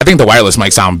I think the wireless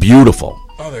mics sound beautiful.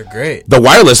 Oh, they're great. The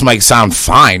wireless mics sound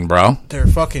fine, bro. They're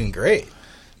fucking great.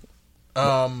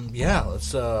 Yeah,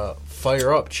 let's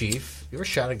fire up, Chief. You ever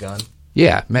shot a gun?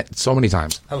 Yeah, met so many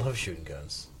times. I love shooting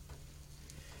guns.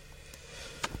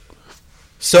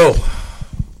 So,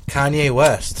 Kanye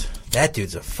West. That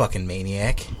dude's a fucking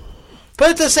maniac.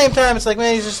 But at the same time, it's like,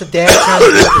 man, he's just a dad trying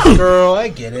to get this girl. I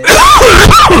get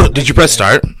it. Did you press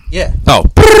start? Yeah. Oh.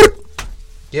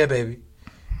 Yeah, baby.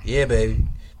 Yeah, baby.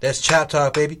 That's Chop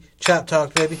Talk, baby. Chop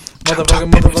Talk, baby.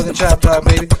 Motherfucking Chop Talk,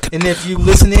 baby. And if you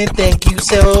listening, thank you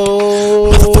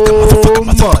so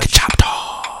much. Chop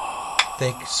Talk.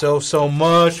 Thank you so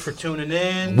much for tuning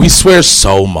in. We swear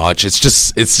so much. It's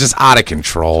just out of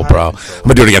control, bro. I'm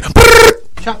gonna do it again.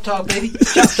 Chop Talk, baby.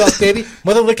 Chop Talk, baby.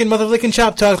 Mother licking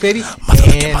Chop Talk, baby.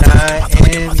 And I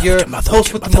am your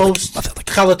host with the most,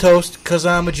 challah toast, because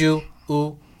I'm a Jew.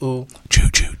 Ooh, ooh.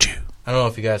 Jew. I don't know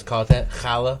if you guys call it that.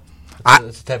 Challah.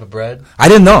 It's a type of bread. I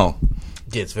didn't know.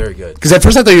 Yeah, it's very good. Because at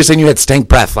first I thought you were saying you had stank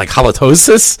breath, like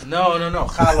halitosis. No.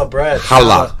 Challah bread.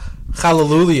 Challah.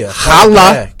 Hallelujah.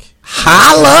 Challah.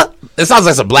 It sounds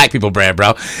like some black people bread, bro.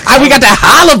 We got that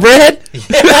challah bread.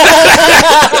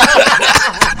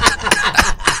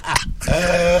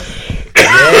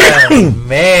 Yeah,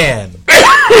 man.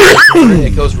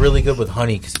 It goes really good with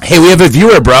honey. Hey, we have a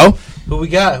viewer, bro. Who we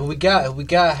got?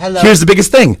 Hello. Here's the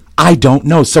biggest thing. I don't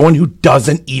know. Someone who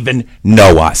doesn't even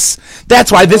know us.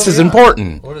 That's why this is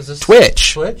important. What is this?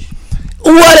 Twitch.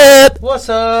 What up? What's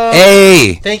up?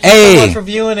 Hey. Thank you so much for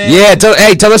viewing it. Yeah,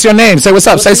 tell us your name. Say what's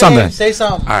up. Say something. Say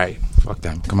something. All right. Fuck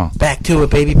them. Come on. Back to it,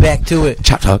 baby. Back to it.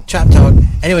 Chop Talk.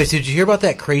 Anyways, did you hear about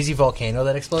that crazy volcano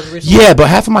that exploded recently? Yeah, but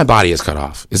half of my body is cut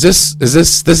off. This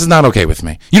is not okay with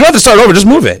me. You don't have to start over. Just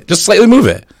move it. Just slightly move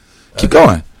it. Keep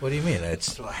going. What do you mean?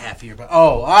 It's half of your body.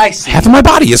 Oh, I see. Half of my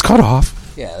body is cut off.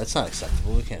 Yeah, that's not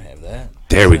acceptable. We can't have that.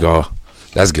 There we go.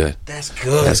 That's good. That's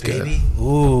baby. Good.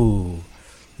 Ooh.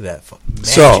 That fucking magic.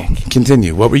 So,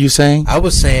 continue. What were you saying? I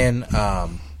was saying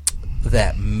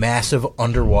that massive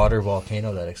underwater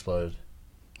volcano that exploded.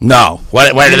 No.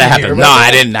 Where did that happen? No,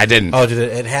 I didn't. Oh,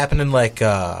 it happened in like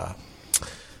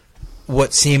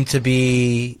what seemed to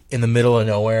be in the middle of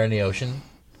nowhere in the ocean,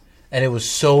 and it was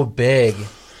so big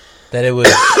that it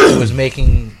was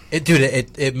making it. Dude,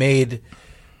 it made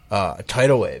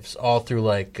tidal waves all through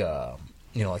like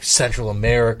Central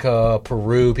America,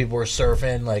 Peru. People were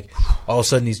surfing. Like all of a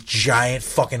sudden, these giant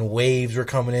fucking waves were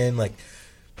coming in. Like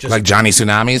Johnny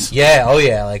Tsunamis? Yeah, oh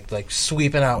yeah, like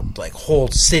sweeping out like whole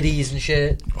cities and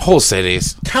shit. Whole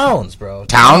cities? Towns, bro.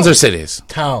 Towns or cities?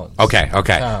 Towns. Okay.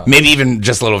 Towns. Maybe even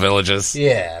just little villages?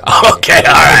 Yeah. Okay,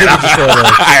 all right,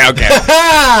 okay.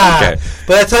 Okay.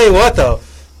 But I tell you what, though,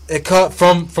 it caught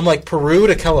from like Peru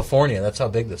to California. That's how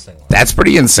big this thing was. That's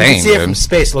pretty insane, you can see it from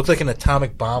space. It looked like an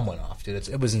atomic bomb went off, dude.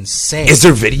 It was insane. Is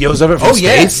there videos of it from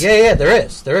space? Yeah, there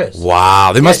is.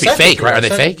 Wow, they must be fake, right? Are they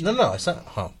fake? No, it's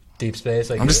not. Deep space.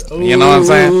 Like, I'm just, you know what I'm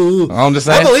saying?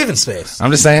 I believe in space.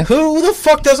 I'm just saying. Who the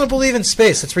fuck doesn't believe in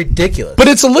space? It's ridiculous. But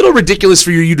it's a little ridiculous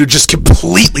for you to just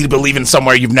completely believe in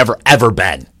somewhere you've never ever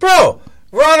been. Bro,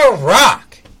 we're on a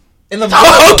rock in the middle.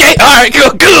 Oh, okay, all right,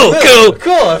 cool.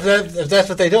 Cool. If that's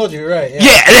what they told you, right?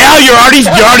 Yeah. Now you're already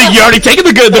taking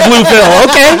the blue pill.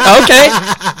 Okay.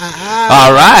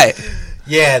 All right.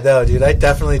 Yeah, no, dude, I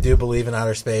definitely do believe in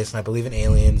outer space, and I believe in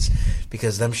aliens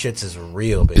because them shits is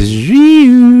real, baby.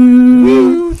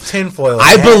 Tinfoil.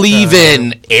 I believe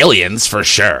in aliens for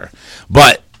sure,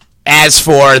 but as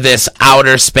for this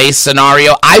outer space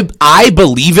scenario, I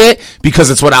believe it because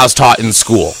it's what I was taught in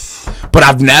school. But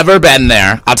I've never been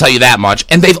there, I'll tell you that much.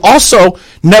 And they've also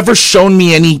never shown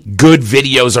me any good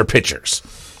videos or pictures.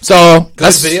 So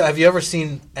that's video. Have you ever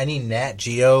seen any Nat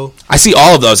Geo? I see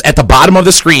all of those. At the bottom of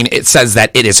the screen, it says that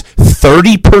it is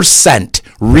 30%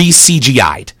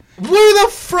 re-CGI'd. Where the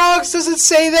frogs does it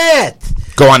say that?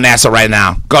 Go on NASA right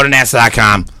now. Go to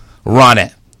NASA.com. Run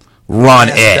it.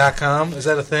 NASA.com? Is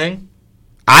that a thing?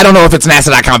 I don't know if it's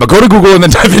NASA.com, but go to Google and then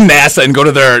type in NASA and go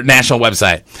to their national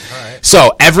website. All right.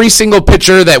 So every single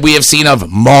picture that we have seen of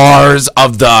Mars,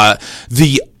 of the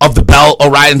belt,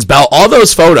 Orion's belt, all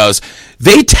those photos,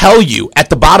 they tell you at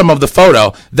the bottom of the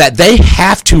photo that they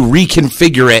have to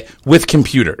reconfigure it with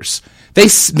computers.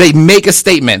 They make a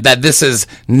statement that this is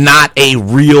not a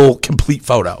real complete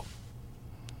photo.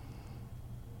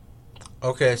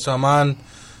 Okay, so I'm on.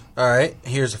 All right,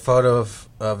 here's a photo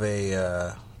of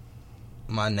a.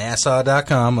 I'm on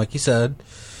NASA.com, like you said.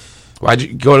 Why'd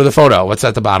you go to the photo? What's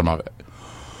at the bottom of it?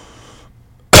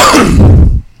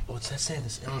 What's that say?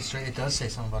 It does say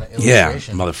something about an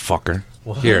illustration. Yeah, motherfucker.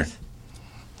 What? Here.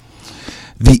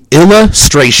 The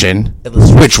illustration,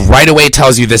 which right away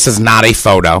tells you this is not a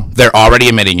photo, they're already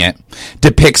admitting it,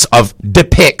 depicts.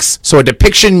 So a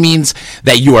depiction means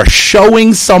that you are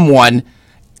showing someone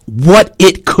what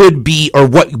it could be or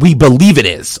what we believe it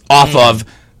is off of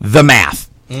the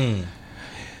math.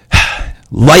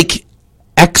 Like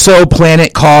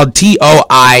exoplanet called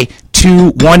TOI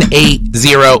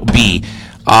 2180b.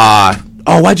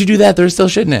 Why'd you do that? There's still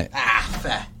shit in it.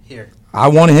 Here. I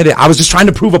want to hit it. I was just trying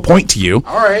to prove a point to you.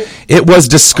 All right. It was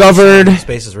discovered.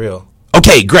 Space is real.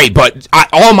 Okay, great, but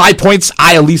all my points,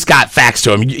 I at least got facts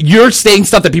to them. You're saying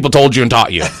stuff that people told you and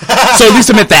taught you. So at least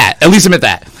admit that.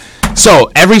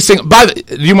 So every single,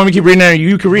 do you want me to keep reading it?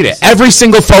 You can read it. Every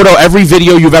single photo, every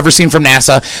video you've ever seen from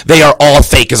NASA, they are all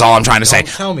fake is all I'm trying to say.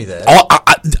 Don't tell me that.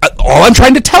 All I'm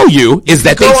trying to tell you is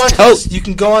that you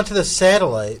can go onto the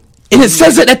satellite. And it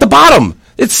says it at the bottom.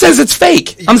 It says it's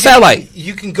fake on the satellite.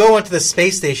 You can go onto the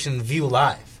space station and view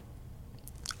live.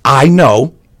 I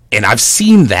know, and I've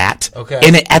seen that. Okay.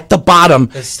 And at the bottom,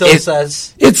 it still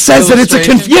says. It says that it's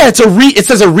it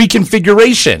says a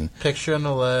reconfiguration. Picture on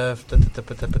the left. Let's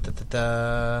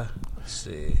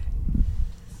see.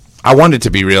 I want it to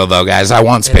be real, though, guys. I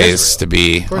want space to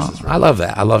be. I love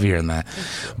that. I love hearing that.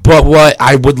 But what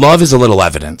I would love is a little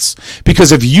evidence,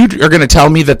 because if you are going to tell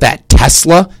me that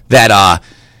Tesla that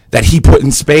he put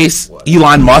in space, what?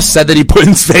 Elon Musk said that he put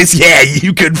in space. Yeah,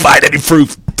 you couldn't find any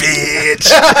proof, bitch.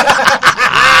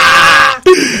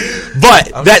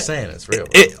 But I'm just saying it's real.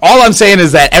 All I'm saying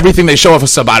is that everything they show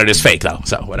us about it is fake, though.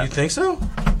 So whatever. You think so?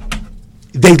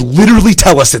 They literally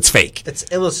tell us it's fake. It's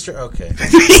illustrated. Okay.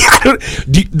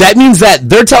 That means that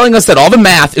they're telling us that all the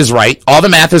math is right, all the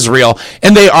math is real,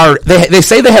 and they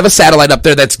say they have a satellite up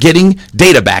there that's getting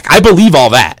data back. I believe all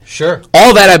that. Sure.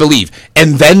 All that I believe.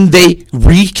 And then they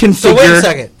reconfigure. So wait a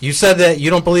second. You said that you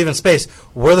don't believe in space.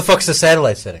 Where the fuck's the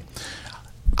satellite sitting?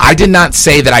 I did not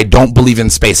say that I don't believe in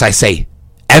space. I say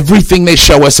everything they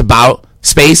show us about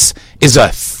space is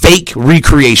a fake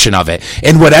recreation of it.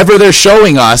 And whatever they're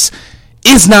showing us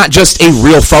is not just a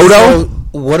real photo. So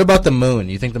what about the moon?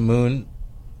 You think the moon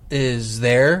is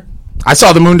there? I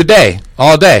saw the moon today,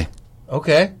 all day.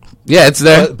 Okay. Yeah, it's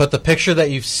there. But the picture that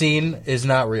you've seen is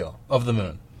not real of the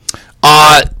moon.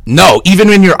 No. Even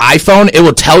in your iPhone, it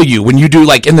will tell you when you do,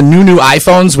 like in the new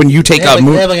iPhones, when you take a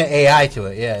moon. They have like an AI to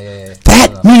it. Yeah.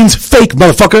 That means fake,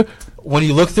 motherfucker. When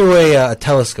you look through a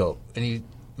telescope, and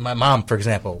my mom, for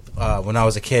example, when I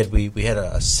was a kid, we had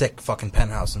a sick fucking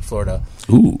penthouse in Florida.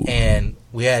 Ooh. And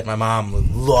my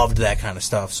mom loved that kind of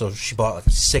stuff, so she bought like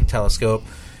a sick telescope.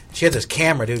 She had this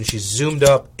camera, dude, and she zoomed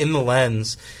up in the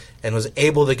lens and was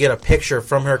able to get a picture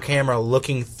from her camera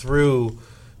looking through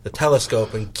the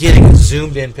telescope and getting a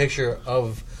zoomed in picture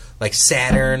of like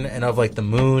Saturn and of like the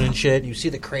moon and shit. You see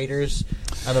the craters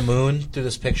on the moon through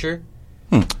this picture?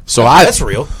 So that's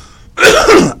real.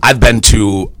 I've been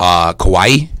to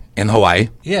Kauai in Hawaii.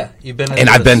 Yeah, you've been. And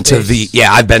I've been to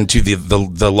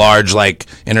the large like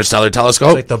interstellar telescope.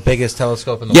 It's like the biggest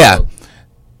telescope in the world.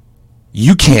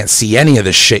 You can't see any of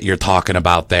the shit you're talking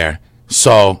about there.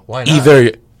 So why not?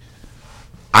 Either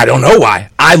I don't know why.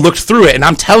 I looked through it, and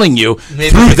I'm telling you,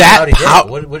 maybe through that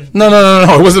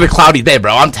No. It wasn't a cloudy day,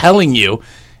 bro. I'm telling you,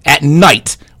 at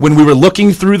night when we were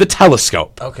looking through the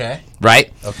telescope. Okay.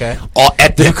 Right? Okay.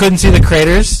 You couldn't see the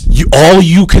craters? All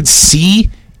you could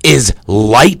see is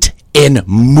light and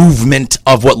movement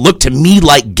of what looked to me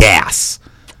like gas.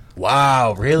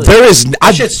 Wow, really?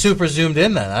 That shit's super zoomed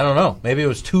in then. I don't know. Maybe it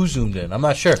was too zoomed in. I'm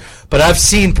not sure. But I've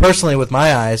seen personally with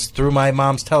my eyes through my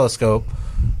mom's telescope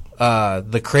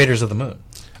the craters of the moon.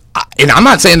 And I'm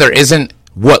not saying there isn't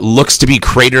what looks to be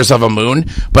craters of a moon,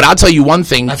 but I'll tell you one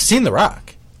thing. I've seen the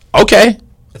rock. Okay.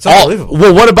 It's unbelievable.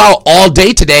 Well, what about all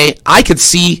day today? I could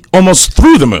see almost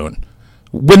through the moon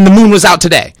when the moon was out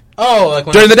today. Oh, like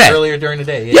when during the day. Earlier during the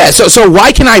day. Yeah, so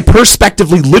why can I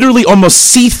perspectively literally almost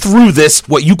see through this,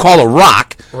 what you call a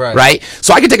rock, right?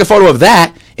 So I could take a photo of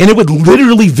that, and it would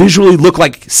literally visually look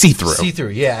like see-through. See-through,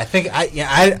 yeah. I think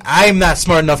I'm not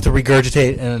smart enough to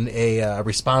regurgitate a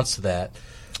response to that.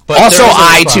 But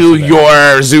also,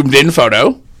 your zoomed-in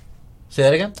photo. Say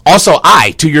that again? Also,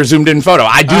 to your zoomed-in photo.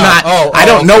 I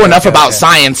don't know enough about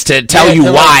science to tell you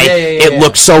why it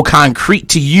looked so concrete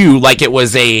to you, like it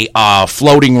was a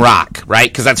floating rock, right?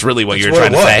 Because that's really what you're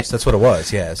trying to say. That's what it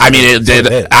was. Yeah. I mean,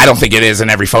 I don't think it is in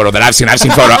every photo that I've seen. I've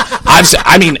seen photo.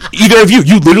 I mean, either of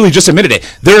you literally just admitted it.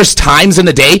 There's times in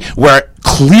the day where,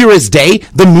 clear as day,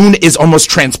 the moon is almost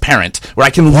transparent, where I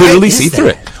can literally see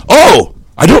through it. Oh.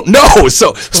 I don't know.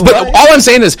 But all I'm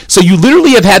saying is, so you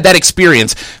literally have had that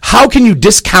experience. How can you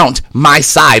discount my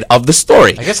side of the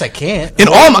story? I guess I can't.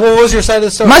 What was your side of the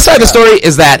story? My side of the story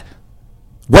is that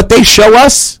what they show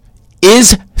us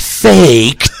is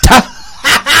faked.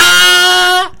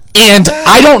 And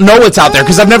I don't know what's out there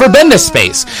because I've never been to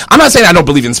space. I'm not saying I don't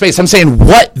believe in space. I'm saying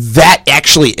what that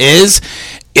actually is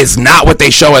not what they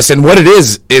show us. And what it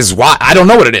is why I don't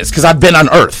know what it is because I've been on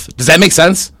Earth. Does that make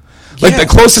sense? Like the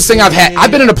closest thing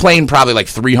I've been in a plane probably like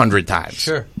 300 times.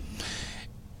 Sure.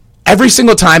 Every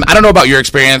single time, I don't know about your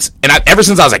experience, and ever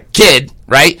since I was a kid,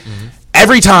 right? Mm-hmm.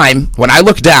 Every time when I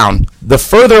look down, the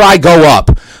further I go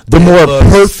up, the more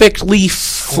perfectly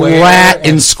flat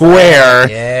and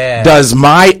square does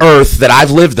my Earth that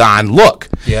I've lived on look.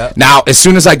 Yeah. Now, as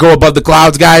soon as I go above the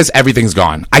clouds, guys, everything's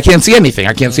gone. I can't see anything.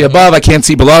 I can't see above. I can't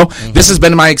see below. Mm-hmm. This has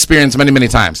been my experience many, many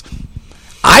times.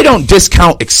 I don't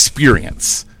discount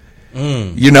experience,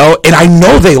 you know, and I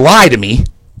know they lie to me.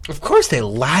 Of course they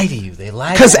lie to you. They lie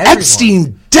to because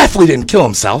Epstein definitely didn't kill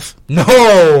himself.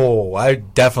 No, I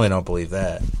definitely don't believe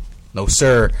that. No,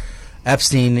 sir.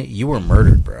 Epstein, you were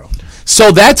murdered, bro.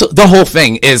 So that's the whole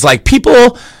thing is like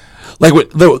people, like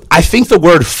I think the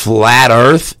word flat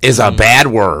earth is a bad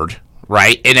word,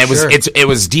 right? And it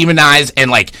was demonized and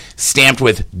like stamped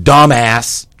with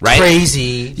dumbass, right?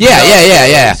 Crazy.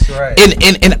 Yeah.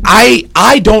 Right. And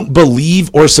I don't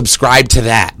believe or subscribe to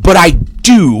that, but I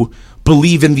do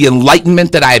believe in the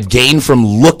enlightenment that I have gained from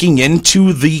looking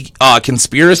into the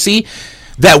conspiracy,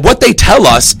 that what they tell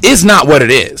us is not what it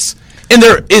is. And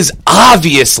there is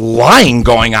obvious lying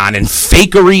going on and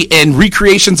fakery and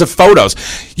recreations of photos.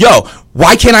 Yo,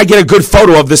 why can't I get a good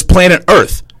photo of this planet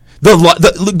Earth? You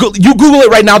Google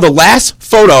it right now. The last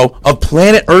photo of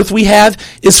planet Earth we have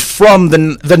is from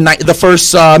the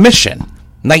first mission,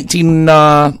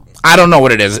 I don't know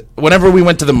what it is. Whenever we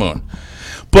went to the moon,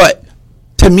 but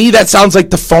to me that sounds like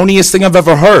the phoniest thing I've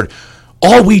ever heard.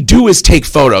 All we do is take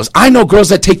photos. I know girls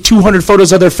that take 200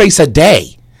 photos of their face a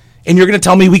day. And you're going to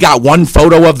tell me we got one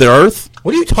photo of the Earth?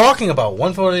 What are you talking about?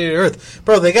 One photo of the Earth?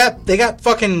 Bro, they got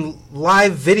fucking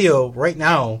live video right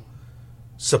now,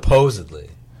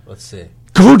 supposedly. Let's see.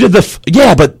 Who did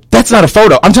yeah, but that's not a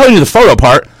photo. I'm telling you the photo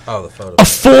part. Oh, the photo. A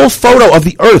full photo of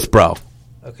the Earth, bro.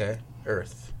 Okay,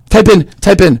 Earth. Type in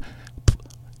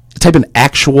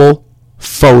actual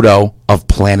photo of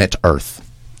planet Earth.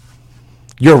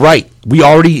 You're right. We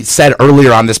already said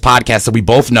earlier on this podcast that we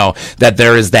both know that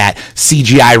there is that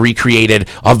CGI recreated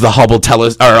of the Hubble of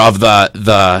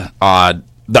the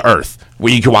Earth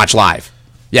where you can watch live.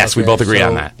 Yes, we both agree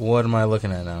on that. What am I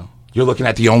looking at now? You're looking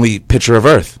at the only picture of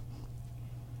Earth.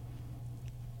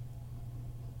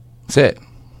 That's it.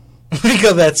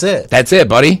 Because that's it. That's it,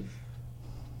 buddy.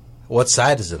 What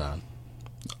side is it on?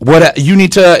 What you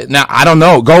need to now? I don't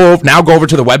know. Go over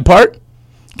to the web part.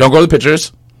 Don't go to the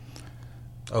pictures.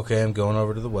 Okay, I'm going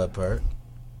over to the web part.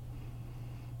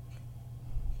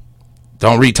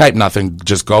 Don't retype nothing.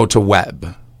 Just go to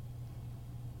web.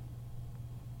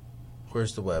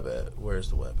 Where's the web at? Where's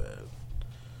the web at?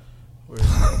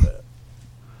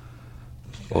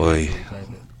 Oi.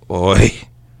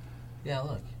 Yeah,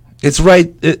 look. It's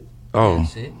right. Oh.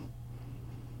 See?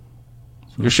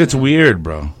 Your shit's weird,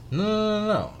 bro.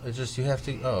 No. It's just you have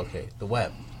to. Oh, okay. The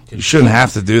web. You shouldn't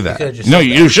have to do that. No,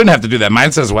 you shouldn't have to do that.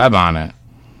 Mine says web on it.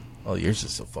 Oh, yours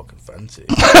is so fucking fancy.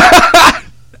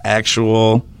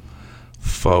 Actual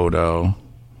photo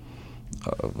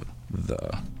of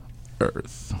the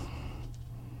Earth.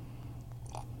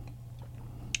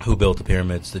 Who built the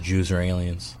pyramids? The Jews or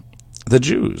aliens? The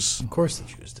Jews. Of course the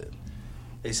Jews did.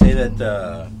 They say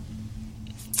that...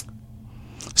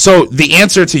 So the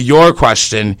answer to your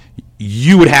question,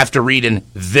 you would have to read in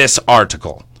this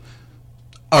article.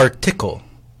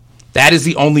 That is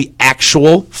the only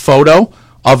actual photo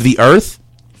of the Earth.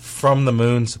 From the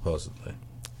moon, supposedly.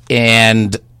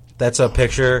 And... That's a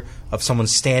picture of someone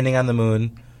standing on the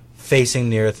moon,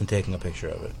 facing the Earth and taking a picture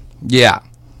of it. Yeah.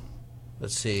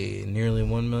 Let's see. Nearly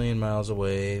 1 million miles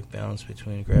away, balanced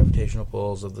between gravitational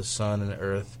pulls of the sun and the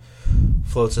Earth,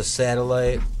 floats a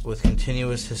satellite with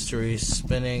continuous history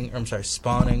spawning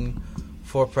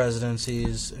 4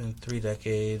 presidencies in 3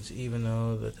 decades, even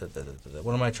though...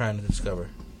 What am I trying to discover?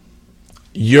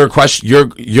 Your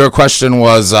question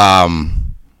was...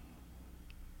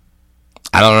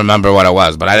 I don't remember what it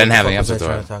was, but I didn't have the answer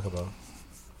to it. Talk about?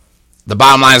 The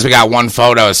bottom line is we got one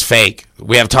photo is fake.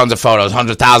 We have tons of photos,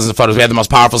 hundreds of thousands of photos. We have the most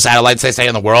powerful satellites, they say,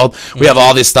 in the world. We have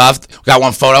all this stuff. We got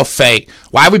one photo, fake.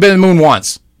 Why have we been to the moon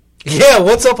once? Yeah,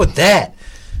 what's up with that?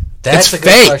 That's it's a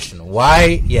good fake. question.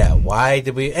 Why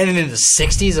did we... And in the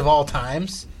 60s of all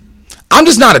times? I'm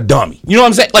just not a dummy. You know what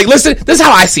I'm saying? Like, listen, this is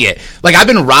how I see it. Like, I've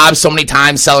been robbed so many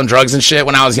times selling drugs and shit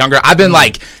when I was younger. I've been,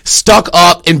 like, stuck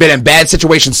up and been in bad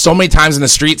situations so many times in the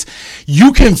streets.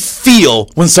 You can feel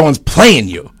when someone's playing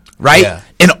you, right? Yeah.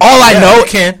 And all I know... You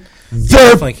can.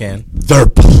 definitely can. They're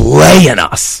playing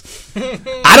us.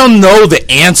 I don't know the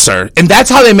answer, and that's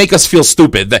how they make us feel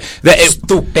stupid.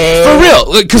 Stupid. For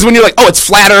real, because when you're like, oh, it's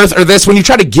flat Earth or this, when you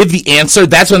try to give the answer,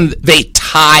 that's when they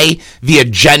tie the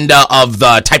agenda of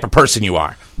the type of person you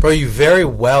are. Bro, you very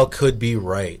well could be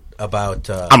right about...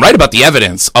 I'm right about the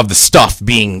evidence of the stuff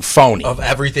being phony. Of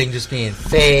everything just being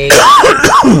fake.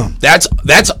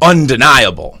 That's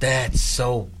undeniable. That's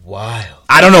so wild.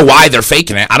 I don't know why they're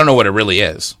faking it. I don't know what it really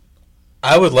is.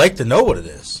 I would like to know what it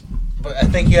is. But I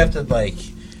think you have to, like...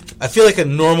 I feel like a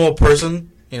normal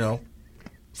person, you know,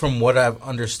 from what I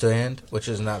understand, which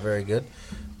is not very good,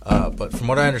 but from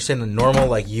what I understand, the normal,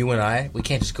 like you and I, we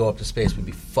can't just go up to space. We'd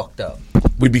be fucked up.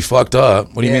 We'd be fucked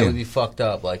up? What do you mean? Yeah, we'd be fucked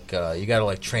up. Like, you gotta,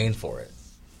 like, train for it.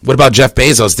 What about Jeff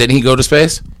Bezos? Didn't he go to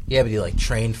space? Yeah, but he, like,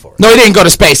 trained for it. No, he didn't go to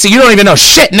space. See, you don't even know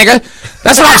shit, nigga.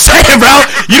 That's what I'm saying, bro.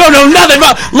 You don't know nothing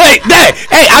about... Like,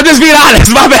 hey, I'm just being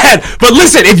honest. My bad. But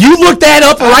listen, if you look that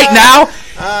up right now,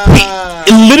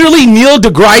 literally Neil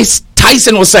deGrasse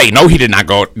Tyson will say, no, he did not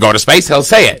go to space. He'll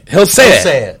say it. He'll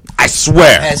say it. I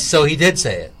swear. And so he did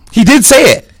say it. He did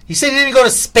say it. He said he didn't go to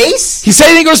space? He said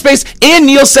he didn't go to space, and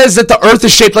Neil says that the Earth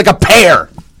is shaped like a pear.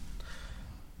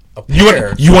 A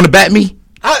pear? You want to bet me?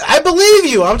 I believe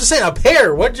you. I'm just saying, a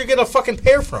pear. Where did you get a fucking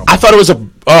pear from? I thought it was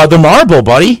the marble,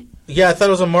 buddy. Yeah, I thought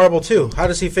it was a marble, too. How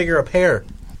does he figure a pear?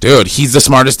 Dude, he's the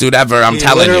smartest dude ever. I'm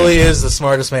telling you. He literally is the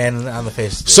smartest man on the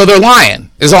face of the earth. So they're lying,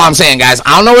 is all I'm saying, guys.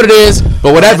 I don't know what it is,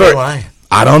 but whatever. Why are they lying?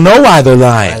 I don't know why they're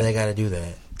lying. Why they got to do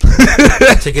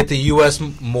that? To get the U.S.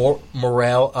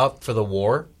 morale up for the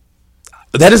war?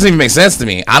 That doesn't even make sense to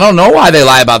me. I don't know why they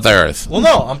lie about the Earth. Well,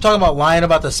 no, I'm talking about lying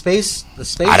about the space.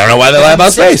 I don't know why they lie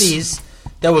about space.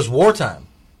 That was wartime.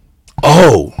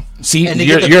 Oh, see,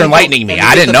 you're enlightening me.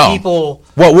 I didn't know. People,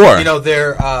 what war? You know,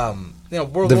 they're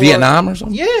World War. Vietnam or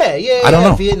something? Yeah. I don't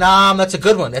know. Vietnam, that's a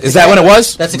good one. Is that when it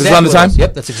was? That's exactly what it was.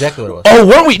 Yep, that's exactly what it was. Oh,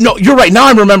 weren't we? No, you're right. Now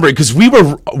I'm remembering because we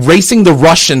were racing the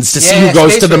Russians to see who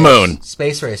goes to the moon.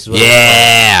 Space race.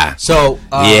 Yeah. So.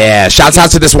 Shouts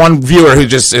out to this one viewer who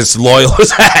just is loyal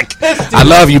as heck. I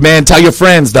love you, man. Tell your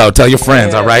friends, though. Tell your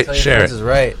friends, all right? Share it. This is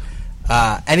right.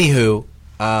 Anywho,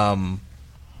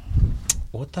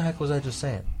 what the heck was I just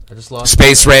saying? I just lost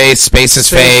space race. Space is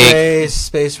fake.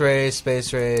 Space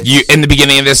race. You in the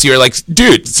beginning of this, you were like,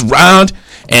 dude, it's round,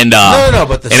 and no,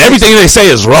 but everything they say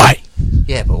is right.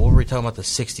 Yeah, but what were we talking about the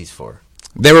 '60s for?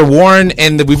 They were warned,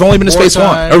 and we've only been to space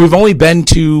once, or we've only been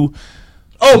to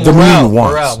the moon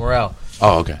once. Morale.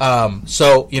 Oh, okay.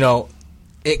 So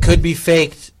it could be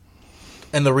faked,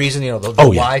 and the reason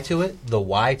the why to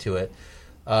it,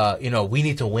 we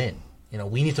need to win.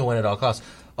 We need to win at all costs.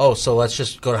 Oh, so let's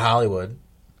just go to Hollywood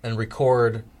and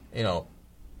record, the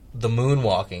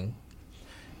moonwalking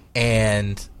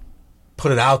and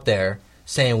put it out there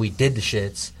saying we did the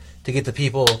shits to get the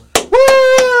people,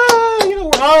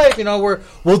 we're hype,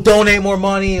 we'll donate more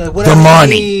money, whatever you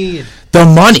need. The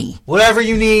money. Whatever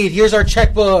you need. Here's our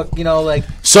checkbook,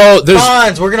 So there's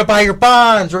bonds. We're going to buy your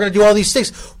bonds. We're going to do all these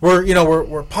things.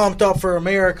 We're pumped up for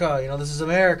America. This is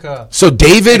America. So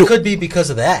David... It could be because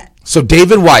of that. So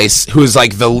David Weiss, who is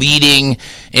like the leading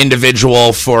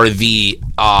individual for the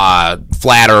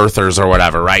flat earthers or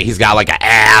whatever, right? He's got like an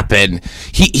app, and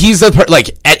he's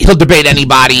he'll debate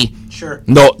anybody. Sure.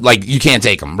 No, you can't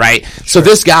take him, right? Sure. So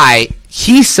this guy,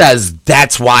 he says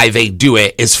that's why they do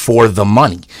it is for the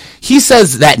money. He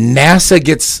says that NASA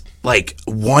gets like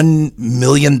 $1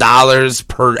 million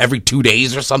per every 2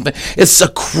 days or something. It's a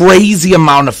crazy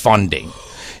amount of funding.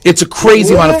 It's a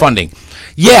crazy amount of funding.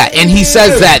 Yeah, and he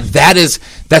says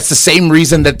that's the same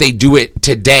reason that they do it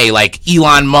today. Like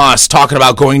Elon Musk talking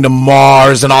about going to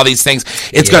Mars and all these things.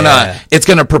 It's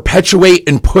gonna perpetuate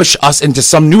and push us into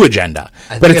some new agenda.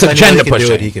 But it's agenda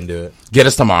pushing. He can do it. Get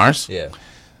us to Mars? Yeah.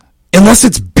 Unless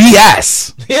it's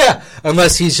BS. Yeah,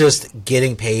 unless he's just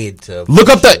getting paid to look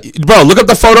up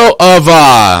the photo of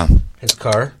his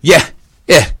car. Yeah.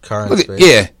 Car in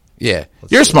space. Yeah.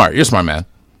 You're smart, man.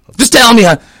 Just tell me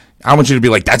I want you to be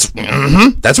like, that's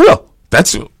real.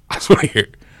 That's what I hear.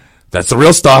 That's the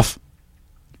real stuff.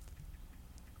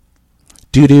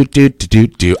 Do.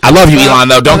 I love you, Elon,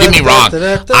 though. Don't get me wrong.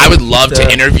 I would love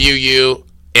to interview you,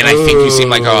 and I think you seem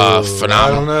like a phenomenal. I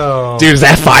don't know. Dude, is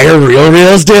that fire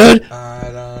reels, dude?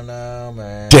 I don't know,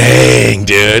 man. Dang,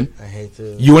 dude. I hate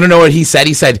to. You want to know what he said?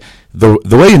 He said, the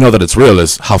way you know that it's real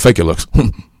is how fake it looks.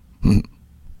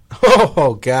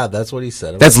 Oh, God, that's what he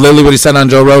said. That's literally what he said on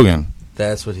Joe Rogan.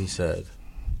 That's what he said.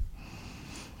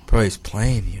 Bro, he's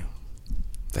playing you.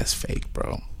 That's fake,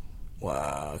 bro.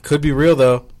 Wow. Could be real,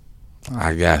 though.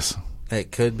 I guess.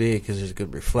 It could be because there's a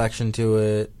good reflection to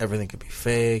it. Everything could be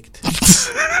faked.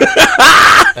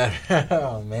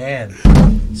 Oh man!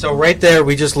 So right there,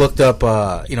 we just looked up.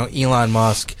 Elon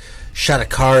Musk shot a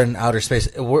car in outer space.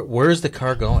 Where is the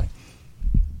car going?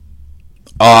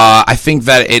 I think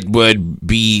that it would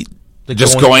be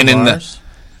just going in Mars?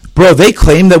 Bro, they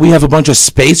claim that we have a bunch of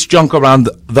space junk around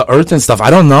the Earth and stuff. I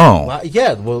don't know.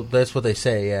 Well, that's what they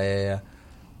say. Yeah.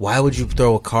 Why would you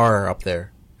throw a car up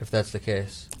there if that's the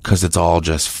case? Because it's all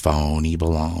just phony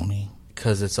baloney.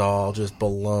 Because it's all just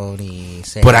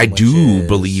baloney. But I do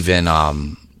believe in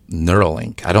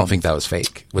Neuralink. I don't think that was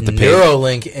fake with the pig.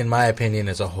 Neuralink, in my opinion,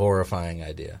 is a horrifying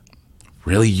idea.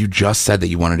 Really? You just said that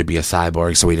you wanted to be a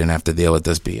cyborg so we didn't have to deal with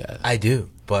this BS. I do,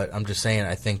 but I'm just saying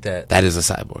I think that... That is a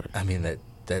cyborg. I mean,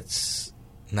 that's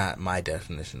not my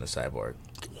definition of cyborg.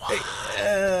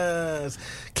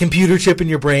 Computer chip in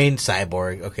your brain,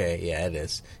 cyborg. Okay, yeah, it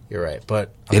is. You're right.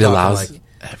 But it allows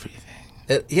everything.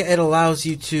 It allows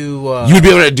you to... You'd be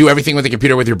able to do everything with a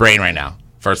computer with your brain right now,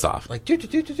 first off. Like,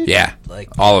 yeah,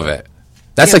 like all of it.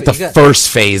 That's like the first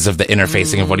phase of the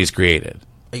interfacing of what he's created.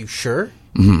 Are you sure?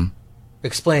 Mm-hmm.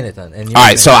 Explain it then. All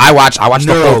right, so I watched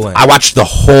the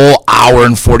whole hour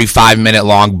and 45-minute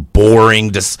long boring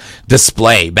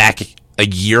display back a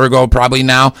year ago, probably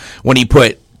now, when he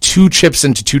put 2 chips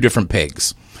into 2 different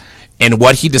pigs, and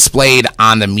what he displayed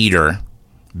on the meter,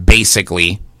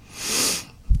 basically,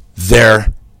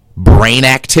 their brain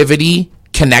activity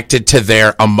connected to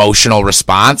their emotional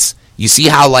response. You see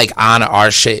how like on our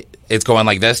shit it's going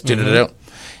like this? Mm-hmm.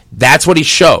 That's what he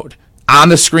showed on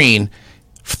the screen.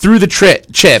 Through the chip,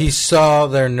 he saw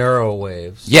their neural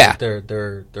waves. Yeah, like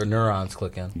their neurons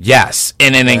clicking. Yes,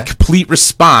 and in complete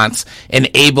response, and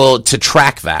able to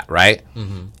track that, right?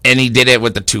 Mm-hmm. And he did it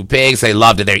with the 2 pigs. They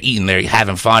loved it. They're eating. They're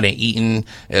having fun and eating.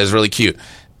 It was really cute,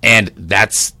 and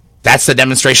that's the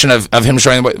demonstration of him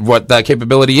showing what the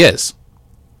capability is.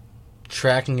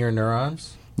 Tracking your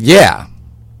neurons. Yeah,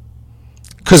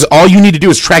 because all you need to do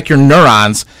is track your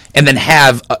neurons, and then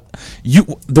have.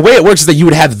 The way it works is that you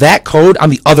would have that code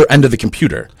on the other end of the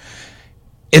computer.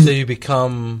 And so you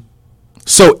become...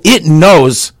 So it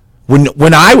knows when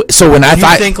I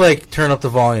think like turn up the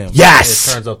volume. Yes.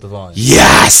 It turns up the volume.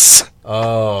 Yes.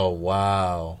 Oh,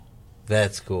 wow.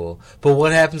 That's cool. But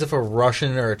what happens if a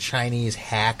Russian or a Chinese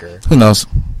hacker... Who knows?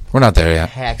 We're not there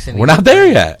yet. We're not there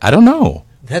yet. I don't know.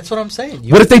 That's what I'm saying.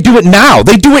 What if they do it now?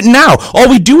 They do it now. All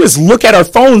we do is look at our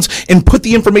phones and put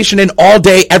the information in all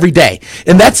day, every day.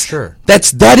 And that is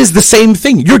the same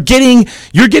thing. You're getting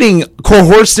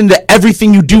coerced into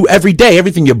everything you do every day,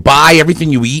 everything you buy, everything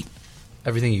you eat.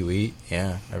 Everything you eat,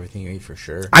 yeah, everything you eat for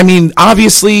sure. I mean,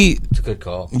 obviously, it's a good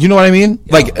call. You know what I mean?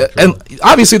 Yeah, and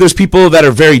obviously, there's people that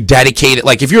are very dedicated.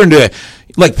 Like if you're into,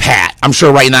 like Pat, I'm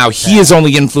sure right now he is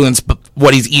only influenced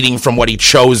what he's eating from what he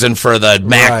chosen for the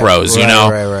macros. You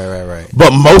know, right.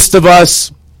 But most of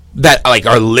us that like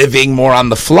are living more on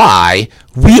the fly,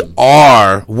 we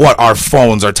are what our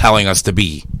phones are telling us to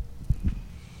be.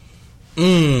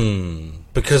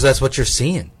 Because that's what you're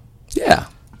seeing. Yeah.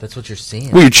 That's what you're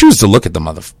seeing. Well, you choose to look at the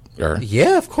motherfucker.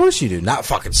 Yeah, of course you do. Not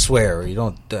fucking swear. You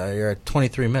don't. You're at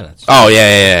 23 minutes. Oh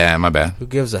yeah. My bad. Who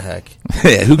gives a heck?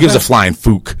 Who gives a flying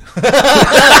fook?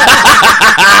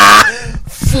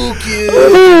 Fook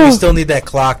you. We still need that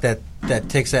clock that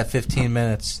takes that 15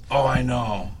 minutes. Oh, I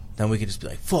know. Then we could just be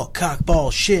like, fuck, cock, ball,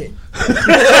 shit.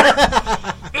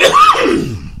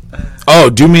 Oh,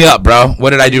 do me up, bro.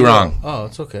 What did I do wrong? Oh,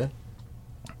 it's okay.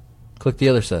 Click the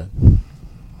other side.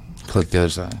 Click the other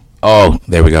side. Oh,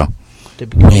 there we go.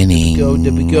 Winning.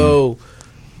 Did we go?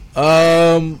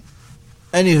 Anywho,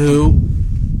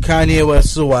 Kanye West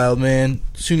is a wild man.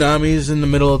 Tsunamis in the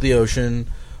middle of the ocean.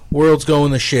 World's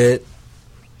going to shit.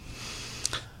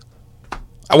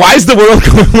 Why is the world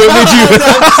going? What made you?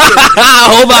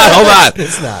 Hold on.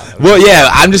 It's not. Well, yeah,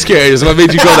 I'm just curious. What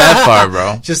made you go that far,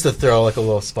 bro? Just to throw like a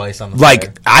little spice on the like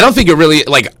fire. I don't think it really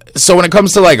like. So when it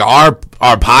comes to like our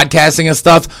podcasting and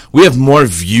stuff, we have more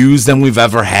views than we've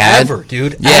ever had. Ever,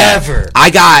 dude. Yeah. Ever.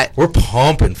 We're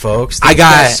pumping, folks. I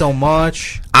got so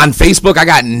much on Facebook. I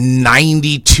got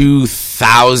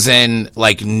 92,000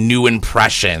 like new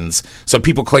impressions. So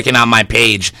people clicking on my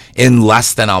page in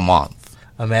less than a month.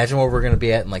 Imagine where we're going to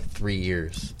be at in like 3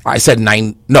 years. I said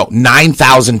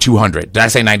 9,200. Did I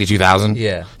say 92,000?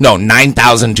 Yeah. No,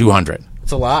 9,200.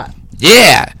 It's a lot.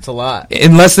 Yeah. It's a lot.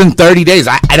 In less than 30 days.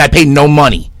 I paid no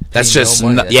money. That's just,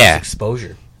 That's yeah. Just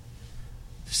exposure.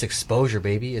 Just exposure,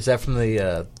 baby. Is that from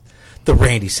the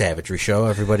Randy Savagery show?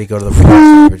 Everybody go to the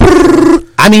Randy Savagery show.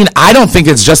 I mean, I don't think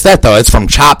it's just that, though. It's from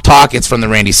Chop Talk. It's from the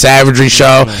Randy Savagery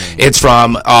Show. It's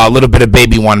from a little bit of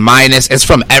Baby One Minus. It's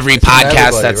from every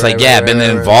podcast that's been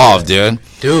involved, dude.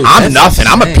 Dude, I'm nothing.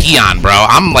 Insane. I'm a peon, bro.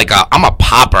 I'm a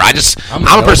popper.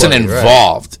 I'm a person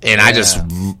involved, and I just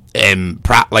am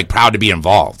proud to be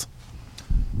involved.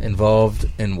 Involved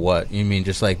in what? You mean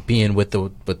just like being with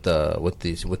the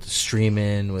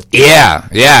streaming, with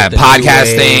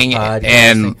podcasting,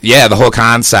 and the whole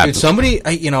concept. Dude, somebody,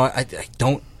 I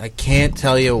can't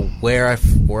tell you where I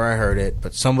heard it,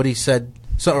 but somebody said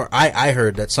I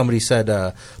heard that somebody said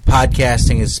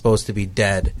podcasting is supposed to be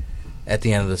dead at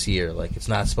the end of this year. Like, it's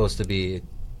not supposed to be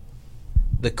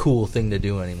the cool thing to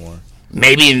do anymore.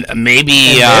 Maybe. In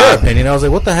their opinion, I was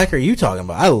like, "What the heck are you talking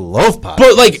about?" I love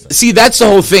podcasts, but see, that's the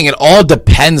whole thing. It all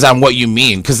depends on what you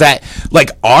mean, because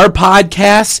our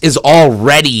podcast is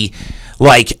already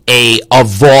like a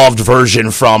evolved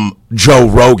version from Joe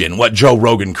Rogan, what Joe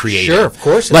Rogan created. Sure, of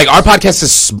course. Like, our podcast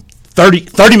is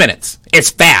 30 minutes. It's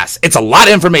fast. It's a lot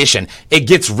of information. It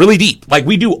gets really deep. Like,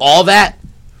 we do all that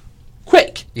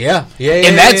quick. Yeah.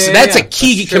 And that's a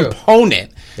key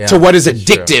component. Yeah, to what is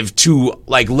addictive to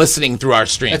like listening through our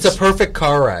streams. It's a perfect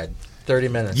car ride. 30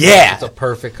 minutes. Yeah. It's a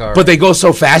perfect car ride. But they go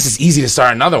so fast, it's easy to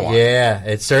start another one. Yeah,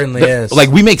 it certainly is. Like,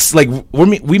 we make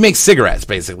cigarettes,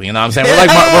 basically. You know what I'm saying?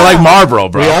 We're like Marlboro,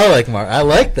 bro. We are like Marlboro. I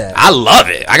like that. I love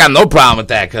it. I got no problem with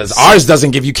that, because ours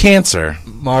doesn't give you cancer.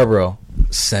 Marlboro,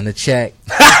 send a check.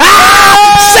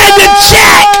 Send a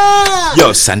check!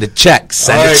 Yo, send a check.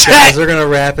 Send a check. Guys, we're going to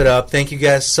wrap it up. Thank you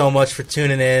guys so much for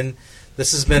tuning in.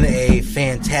 This has been a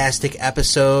fantastic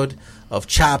episode of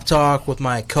Chop Talk with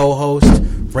my co-host,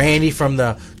 Randy from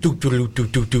the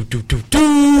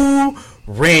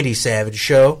Randy Savage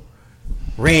Show.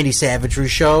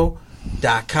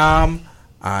 RandySavageryShow.com,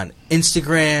 on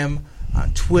Instagram,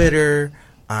 on Twitter,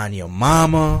 on your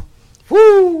mama.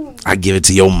 Woo! I give it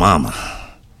to your mama.